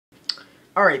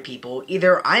Alright people,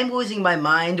 either I'm losing my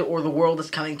mind or the world is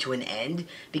coming to an end,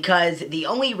 because the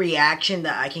only reaction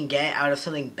that I can get out of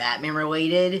something Batman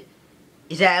related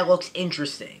is that it looks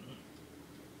interesting.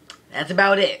 That's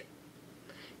about it.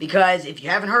 Because if you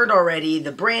haven't heard already,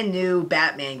 the brand new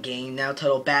Batman game, now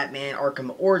titled Batman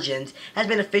Arkham Origins, has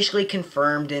been officially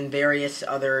confirmed and various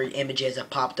other images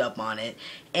have popped up on it.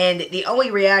 And the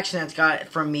only reaction that's got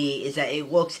from me is that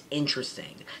it looks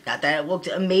interesting. Not that it looked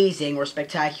amazing or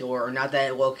spectacular, or not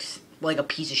that it looks like a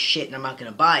piece of shit and I'm not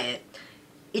going to buy it.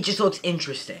 It just looks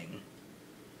interesting.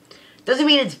 Doesn't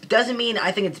mean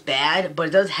I think it's bad, but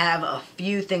it does have a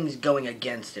few things going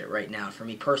against it right now for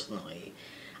me personally.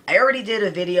 I already did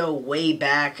a video way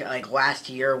back, like last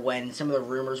year, when some of the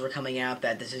rumors were coming out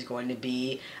that this is going to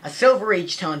be a Silver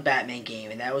Age toned Batman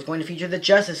game, and that was going to feature the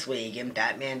Justice League, and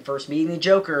Batman first meeting the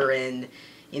Joker, and,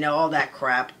 you know, all that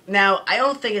crap. Now, I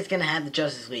don't think it's going to have the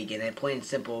Justice League in it, plain and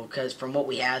simple, because from what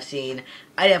we have seen,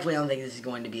 I definitely don't think this is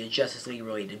going to be a Justice League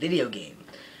related video game.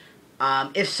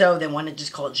 If so, then why not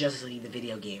just call it Justice League the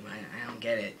video game? I don't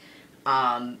get it.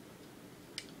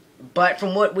 But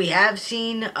from what we have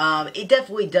seen, it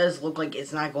definitely does look like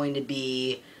it's not going to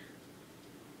be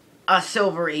a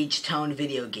Silver Age toned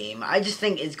video game. I just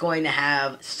think it's going to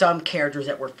have some characters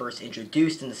that were first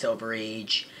introduced in the Silver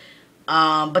Age.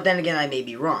 But then again, I may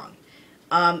be wrong.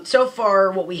 So far,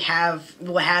 what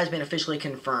has been officially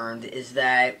confirmed is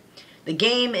that the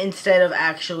game, instead of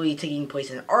actually taking place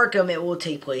in Arkham, it will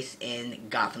take place in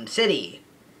Gotham City.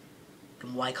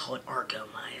 And why call it Arkham?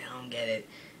 I don't get it.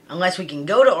 Unless we can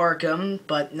go to Arkham,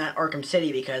 but not Arkham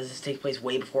City, because this takes place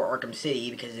way before Arkham City,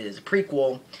 because it is a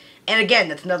prequel. And again,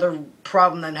 that's another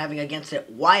problem I'm having against it.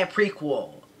 Why a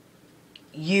prequel?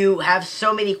 You have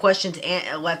so many questions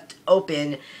left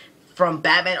open from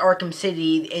Batman Arkham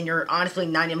City, and you're honestly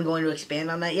not even going to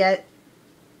expand on that yet?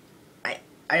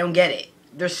 I don't get it.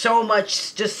 There's so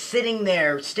much just sitting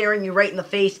there, staring you right in the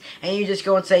face, and you just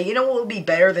go and say, you know what would be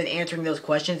better than answering those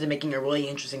questions and making a really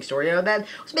interesting story out of that?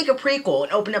 Let's make a prequel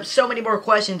and open up so many more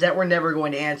questions that we're never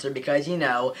going to answer because, you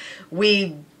know,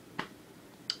 we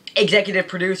executive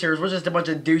producers, we're just a bunch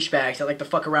of douchebags that like to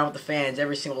fuck around with the fans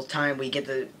every single time we get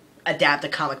to adapt a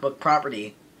comic book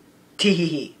property.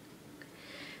 Teehee.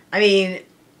 I mean,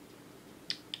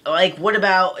 like, what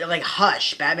about, like,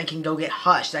 Hush? Batman can go get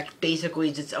Hush. That basically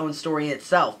is its own story in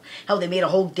itself. Hell, they made a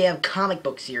whole damn comic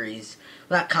book series.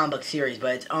 Well, not comic book series,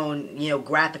 but its own, you know,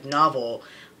 graphic novel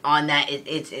on that in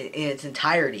its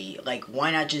entirety. Like, why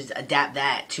not just adapt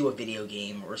that to a video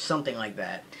game or something like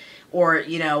that? Or,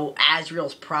 you know,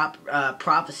 Azrael's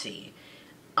Prophecy.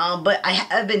 But I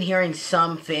have been hearing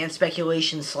some fan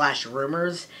speculation /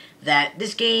 rumors that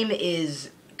this game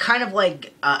is kind of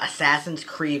like Assassin's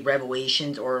Creed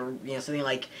Revelations, or, you know, something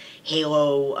like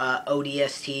Halo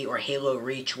ODST or Halo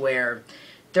Reach, where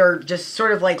they're just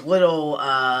sort of like little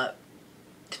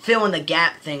fill in the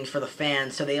gap things for the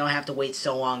fans, so they don't have to wait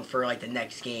so long for like the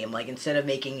next game. Like, instead of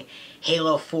making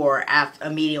Halo 4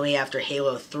 immediately after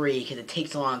Halo 3, because it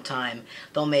takes a long time,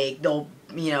 they'll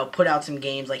you know, put out some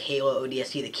games like Halo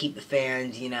ODST to keep the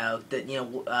fans, you know,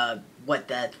 what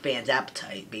that fans'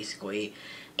 appetite basically.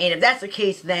 And if that's the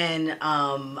case, then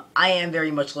I am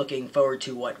very much looking forward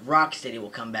to what Rocksteady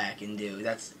will come back and do.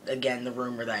 That's, again, the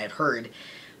rumor that I've heard.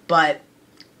 But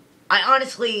I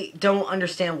honestly don't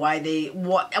understand why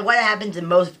that happens in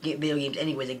most video games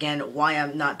anyways. Again, why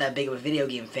I'm not that big of a video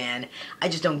game fan. I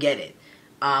just don't get it.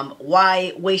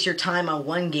 Why waste your time on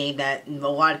one game that a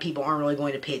lot of people aren't really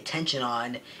going to pay attention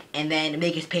on, and then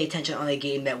make us pay attention on a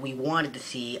game that we wanted to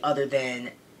see, other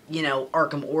than, you know,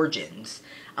 Arkham Origins.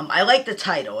 I like the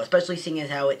title, especially seeing as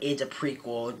how it is a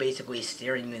prequel, basically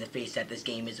staring you in the face that this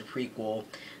game is a prequel.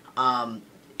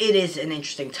 It is an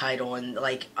interesting title, and,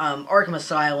 like, Arkham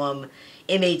Asylum,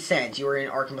 it made sense. You were in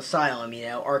Arkham Asylum, you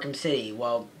know, Arkham City.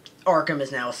 Well, Arkham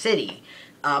is now a city.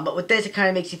 But with this, it kind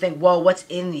of makes you think, well, what's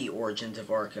in the origins of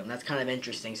Arkham? That's kind of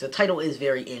interesting. So the title is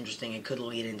very interesting. It could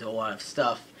lead into a lot of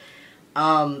stuff.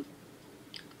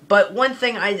 But one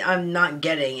thing I'm not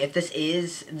getting, if this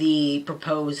is the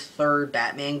proposed third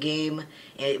Batman game,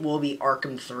 and it will be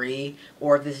Arkham 3,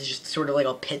 or if this is just sort of like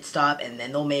a pit stop and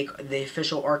then they'll make the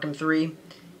official Arkham 3,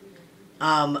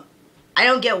 I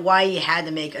don't get why you had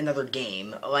to make another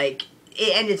game. Like,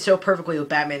 it ended so perfectly with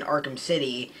Batman Arkham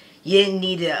City. You didn't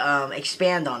need to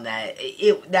expand on that.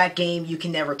 That game you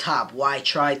can never top. Why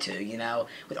try to, you know?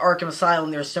 With Arkham Asylum,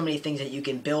 there's so many things that you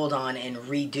can build on and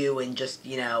redo and just,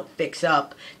 you know, fix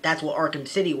up. That's what Arkham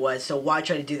City was, so why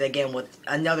try to do that again with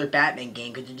another Batman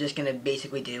game? Because you're just going to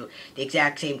basically do the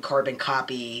exact same carbon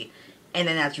copy, and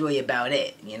then that's really about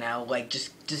it, you know? Like,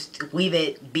 just leave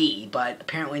it be, but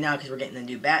apparently not, because we're getting a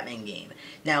new Batman game.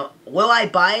 Now, will I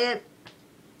buy it?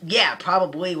 Yeah,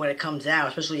 probably when it comes out,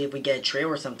 especially if we get a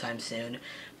trailer sometime soon.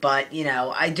 But, you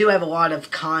know, I do have a lot of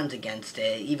cons against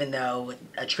it, even though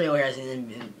a trailer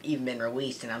hasn't even been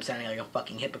released, and I'm sounding like a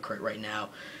fucking hypocrite right now.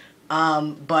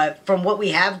 But from what we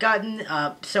have gotten,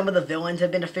 some of the villains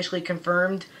have been officially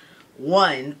confirmed.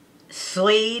 One,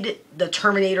 Slade the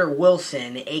Terminator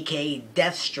Wilson, aka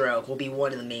Deathstroke, will be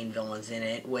one of the main villains in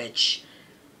it, which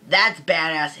that's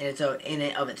badass in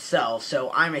it of itself.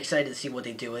 So I'm excited to see what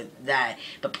they do with that.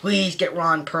 But please get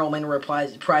Ron Perlman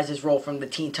reprise his role from the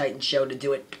Teen Titans show to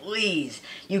do it. Please.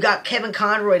 You got Kevin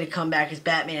Conroy to come back as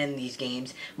Batman in these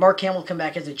games. Mark Hamill come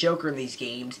back as a Joker in these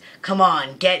games. Come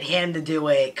on, get him to do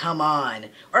it. Come on.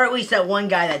 Or at least that one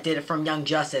guy that did it from Young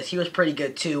Justice. He was pretty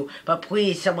good too. But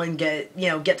please, someone get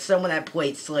someone that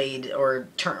played Slade or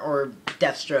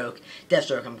Deathstroke.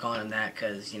 Deathstroke, I'm calling him that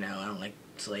because I don't like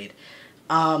Slade.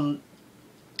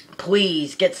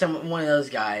 Please get one of those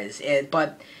guys.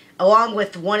 But along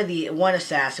with one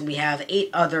assassin, we have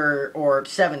 8 other or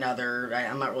 7 other.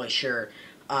 I'm not really sure.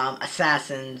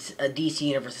 Assassins, DC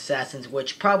Universe assassins,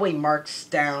 which probably marks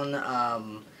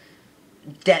down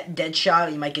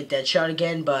Deadshot. You might get Deadshot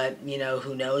again, but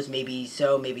who knows? Maybe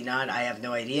so, maybe not. I have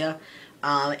no idea.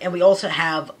 And we also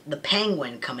have the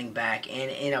Penguin coming back, and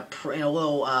in a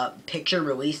little picture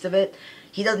released of it.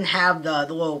 He doesn't have the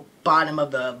little bottom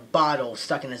of the bottle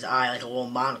stuck in his eye like a little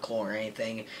monocle or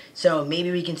anything. So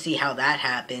maybe we can see how that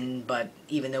happened, but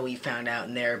even though we found out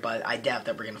in there, but I doubt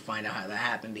that we're going to find out how that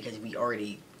happened because we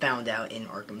already found out in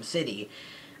Arkham City.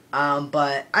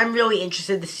 But I'm really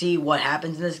interested to see what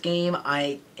happens in this game.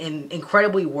 I am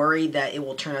incredibly worried that it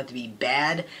will turn out to be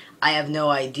bad. I have no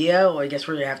idea, or I guess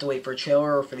we're going to have to wait for a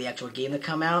trailer or for the actual game to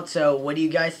come out. So what do you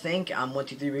guys think? I'm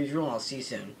 123 Visual, and I'll see you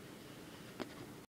soon.